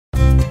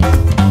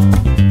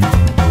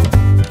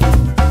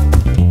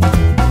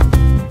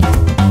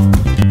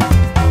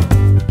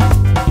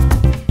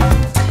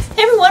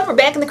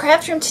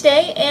bedroom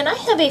today, and I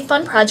have a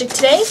fun project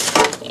today,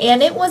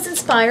 and it was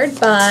inspired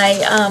by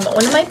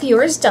one of my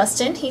viewers,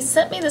 Dustin. He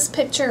sent me this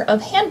picture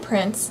of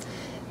handprints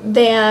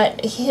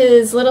that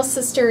his little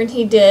sister and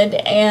he did,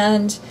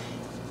 and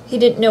he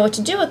didn't know what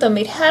to do with them.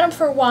 He'd had them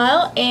for a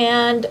while,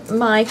 and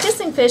my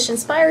kissing fish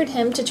inspired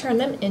him to turn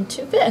them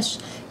into fish.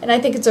 And I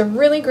think it's a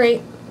really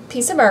great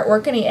piece of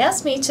artwork, and he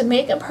asked me to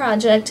make a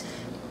project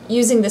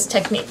using this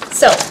technique.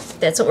 So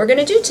that's what we're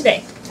going to do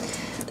today.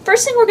 The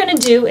first thing we're going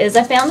to do is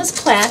I found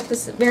this plaque,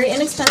 this very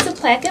inexpensive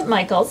plaque at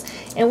Michael's,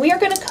 and we are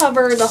going to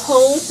cover the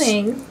whole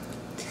thing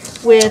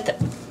with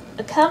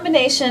a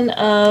combination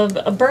of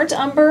a burnt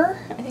umber,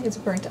 I think it's a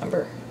burnt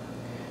umber,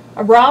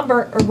 a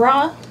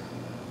raw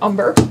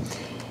umber,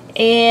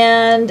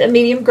 and a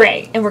medium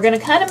gray. And we're going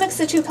to kind of mix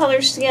the two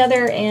colors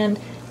together and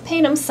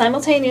paint them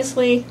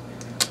simultaneously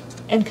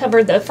and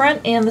cover the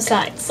front and the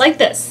sides like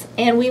this.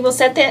 And we will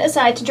set that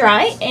aside to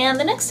dry. And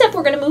the next step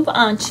we're going to move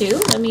on to,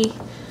 let me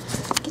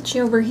get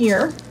you over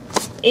here,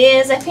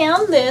 is I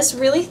found this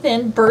really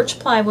thin birch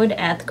plywood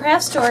at the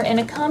craft store, and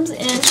it comes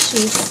in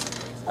sheets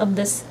of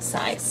this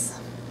size.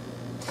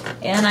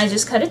 And I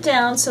just cut it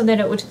down so that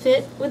it would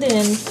fit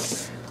within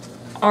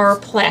our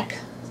plaque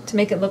to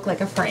make it look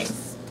like a frame.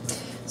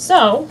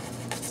 So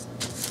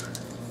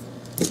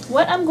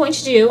what I'm going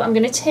to do, I'm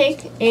going to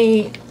take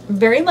a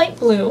very light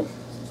blue,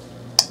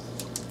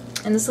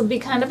 and this will be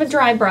kind of a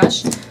dry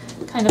brush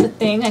kind of a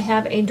thing. I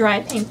have a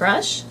dry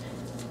paintbrush,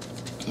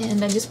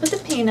 and I just put the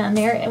paint on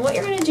there, and what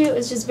you're going to do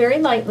is just very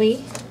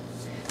lightly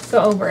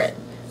go over it.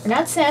 We're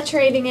not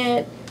saturating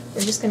it,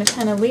 we're just going to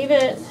kind of leave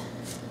it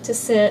to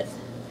sit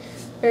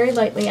very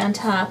lightly on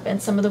top,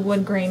 and some of the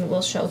wood grain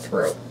will show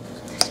through.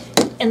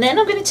 And then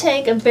I'm going to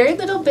take a very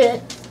little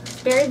bit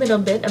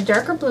of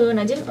darker blue, and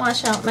I didn't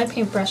wash out my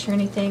paintbrush or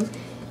anything,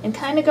 and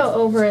kind of go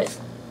over it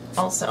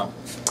also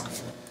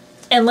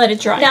and let it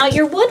dry. Now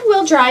your wood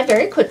will dry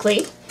very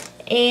quickly,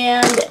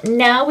 and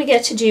now we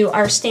get to do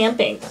our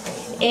stamping.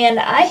 And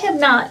I have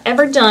not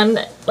ever done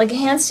like a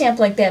hand stamp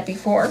like that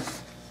before,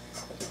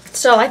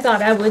 so I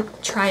thought I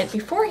would try it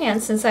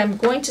beforehand since I'm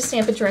going to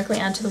stamp it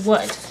directly onto the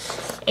wood.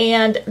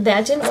 And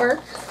that didn't work,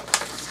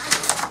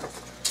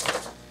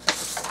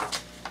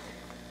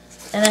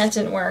 and that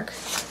didn't work,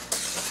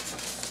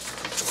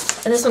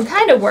 and this one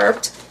kind of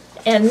worked,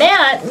 and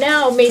that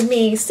now made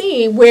me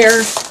see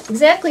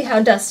exactly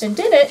how Dustin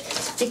did it,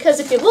 because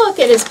if you look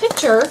at his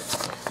picture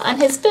on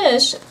his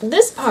fish,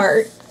 this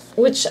part,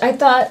 which I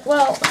thought,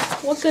 well,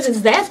 what good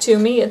is that to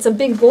me? It's a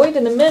big void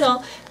in the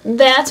middle.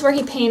 That's where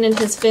he painted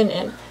his fin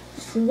in.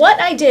 What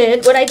I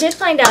did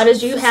find out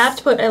is you have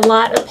to put a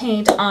lot of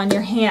paint on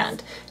your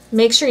hand.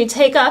 Make sure you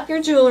take off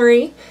your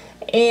jewelry,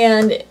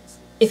 and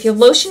if you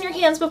lotion your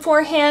hands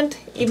beforehand,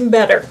 even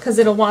better, because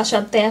it'll wash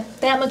out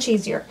that much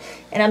easier.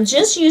 And I'm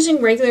just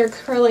using regular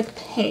acrylic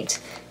paint,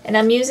 and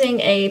I'm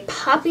using a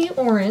poppy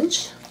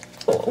orange.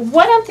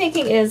 What I'm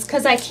thinking is,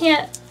 because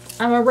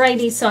I'm a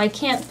righty, so I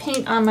can't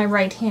paint on my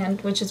right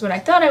hand, which is what I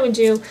thought I would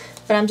do,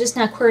 but I'm just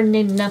not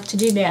coordinated enough to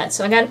do that.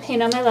 So I got to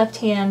paint on my left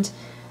hand.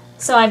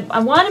 So I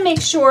want to make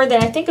sure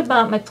that I think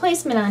about my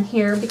placement on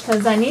here,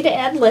 because I need to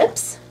add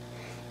lips,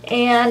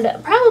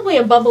 and probably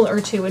a bubble or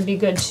two would be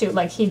good too,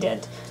 like he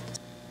did.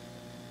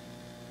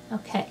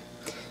 Okay,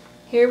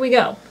 here we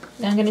go.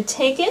 Now I'm going to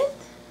take it,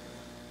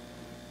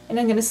 and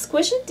I'm going to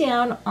squish it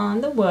down on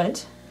the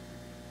wood,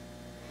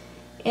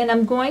 and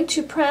I'm going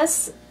to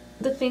press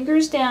the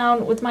fingers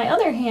down with my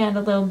other hand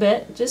a little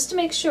bit, just to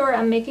make sure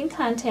I'm making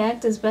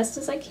contact as best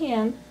as I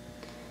can.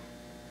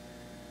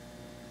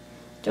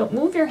 Don't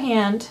move your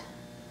hand,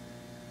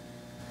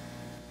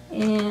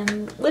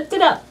 and lift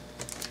it up.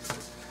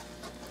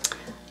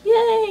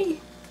 Yay!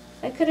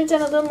 I could have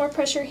done a little more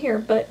pressure here,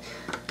 but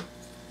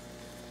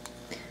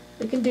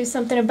we can do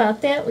something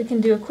about that. We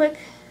can do a quick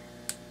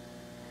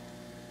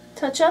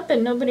touch up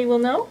and nobody will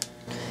know.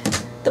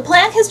 The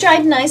plaque has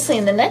dried nicely,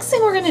 and the next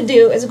thing we're going to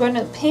do is we're going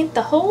to paint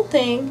the whole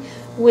thing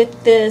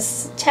with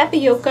this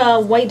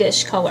tapioca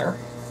whitish color.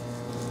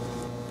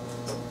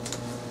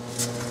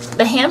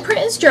 The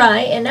handprint is dry,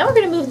 and now we're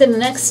going to move to the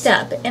next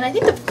step. And I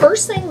think the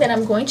first thing that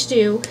I'm going to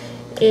do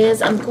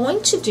is I'm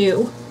going to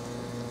do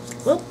a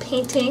little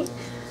painting,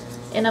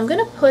 and I'm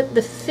going to put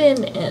the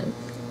fin in.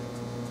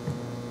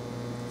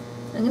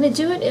 I'm going to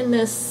do it in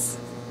this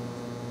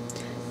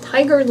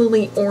tiger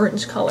lily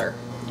orange color.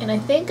 And I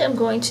think I'm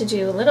going to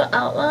do a little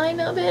outline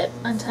of it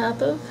on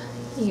top of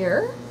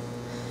here,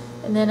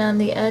 and then on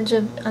the end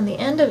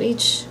of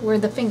each where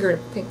the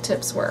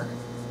fingertips were.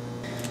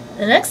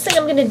 The next thing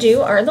I'm going to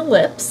do are the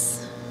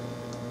lips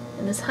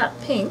in this hot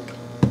pink.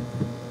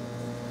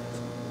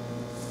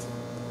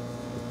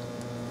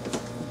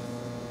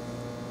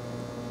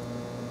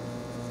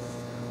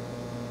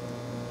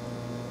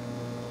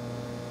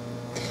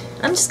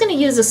 I'm just going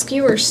to use a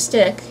skewer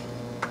stick,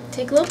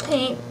 take a little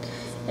paint,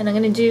 and I'm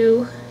going to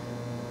do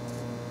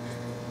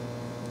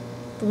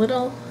the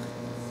little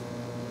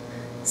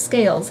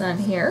scales on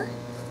here.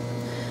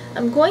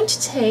 I'm going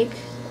to take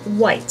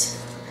white,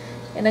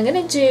 and I'm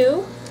going to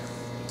do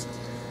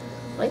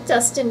like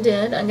Dustin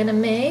did. I'm going to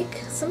make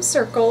some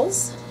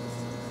circles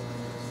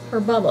her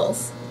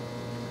bubbles,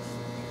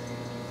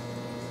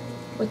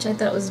 which I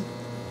thought was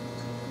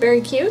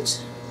very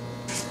cute,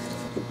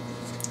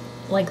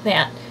 like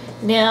that.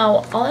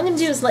 Now all I'm going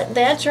to do is let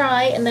that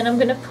dry, and then I'm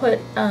going to put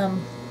a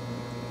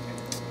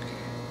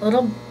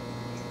little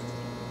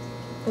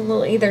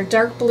either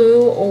dark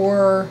blue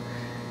or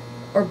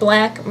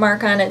black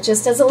mark on it,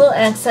 just as a little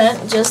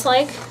accent, just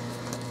like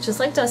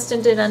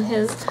Dustin did on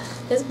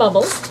his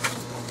bubbles.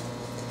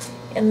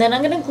 And then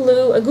I'm going to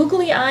glue a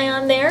googly eye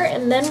on there,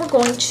 and then we're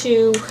going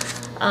to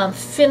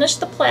finish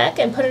the plaque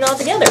and put it all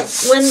together.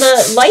 When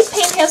the light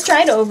paint has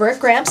dried over it,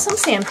 grab some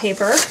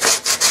sandpaper,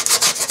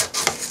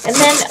 and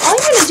then all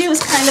you're going to do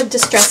is kind of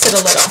distress it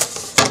a little.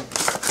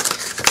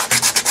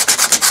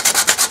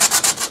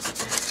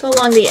 Go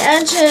along the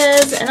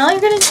edges, and all you're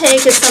going to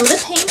take is some of the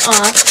paint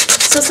off,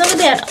 so some of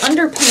that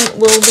underpaint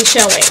will be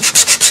showing.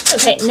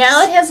 Okay,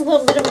 now it has a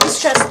little bit of a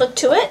distressed look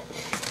to it,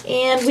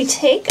 and we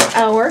take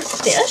our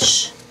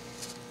fish.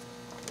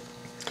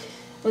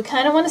 We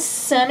kind of want to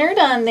center it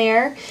on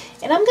there,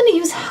 and I'm going to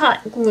use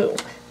hot glue,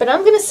 but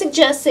I'm going to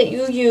suggest that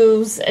you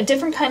use a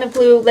different kind of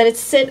glue, let it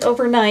sit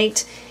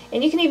overnight,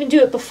 and you can even do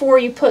it before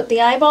you put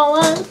the eyeball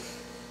on.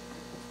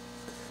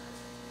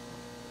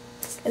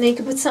 And then you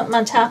can put something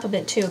on top of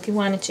it too if you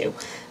wanted to.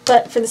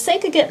 But for the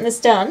sake of getting this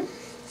done,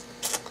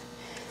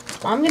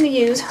 I'm going to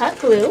use hot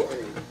glue,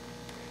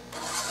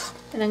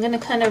 and I'm going to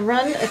kind of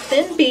run a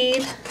thin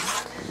bead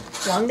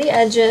along the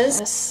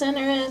edges.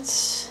 Center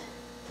it.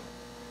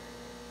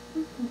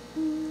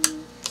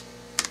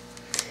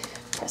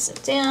 Press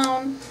it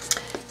down.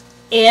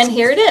 And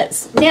here it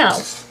is. Now,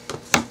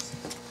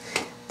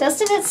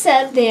 Dustin had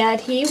said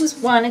that he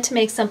wanted to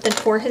make something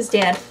for his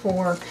dad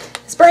for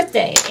his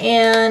birthday,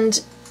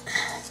 and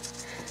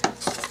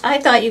I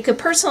thought you could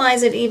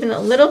personalize it even a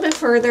little bit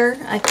further.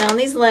 I found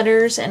these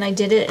letters, and I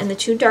did it in the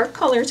 2 dark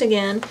colors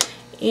again,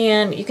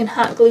 and you can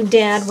hot glue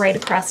Dad right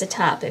across the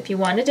top if you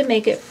wanted to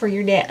make it for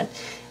your dad.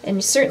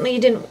 And certainly you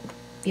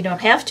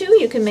don't have to.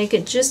 You can make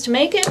it just to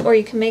make it, or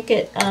you can make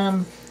it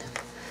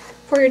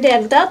for your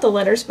dad without the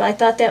letters, but I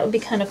thought that would be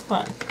kind of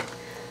fun.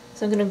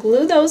 So I'm going to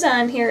glue those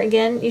on here.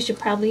 Again, you should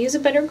probably use a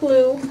better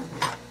glue,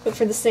 but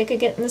for the sake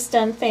of getting this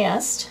done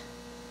fast,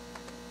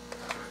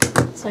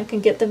 so I can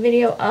get the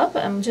video up,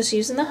 I'm just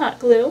using the hot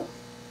glue.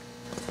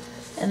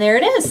 And there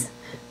it is,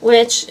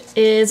 which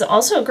is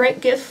also a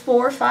great gift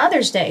for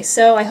Father's Day.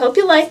 So I hope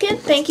you like it.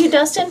 Thank you,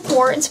 Dustin,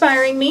 for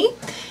inspiring me.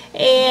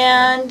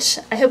 And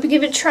I hope you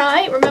give it a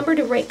try. Remember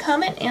to rate,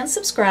 comment, and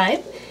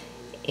subscribe.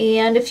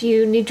 And if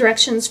you need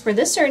directions for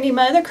this or any of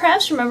my other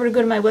crafts, remember to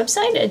go to my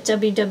website at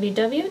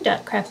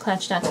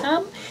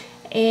www.craftclatch.com.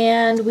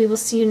 And we will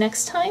see you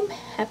next time.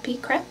 Happy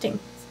crafting.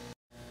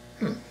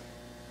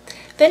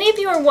 If any of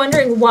you are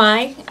wondering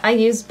why I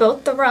used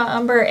both the raw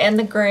umber and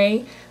the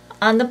gray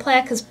on the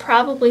plaque, because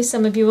probably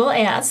some of you will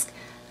ask,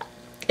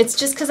 it's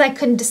just because I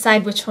couldn't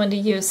decide which one to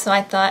use, so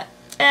I thought,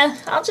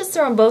 I'll just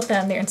throw them both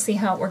on there and see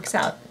how it works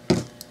out.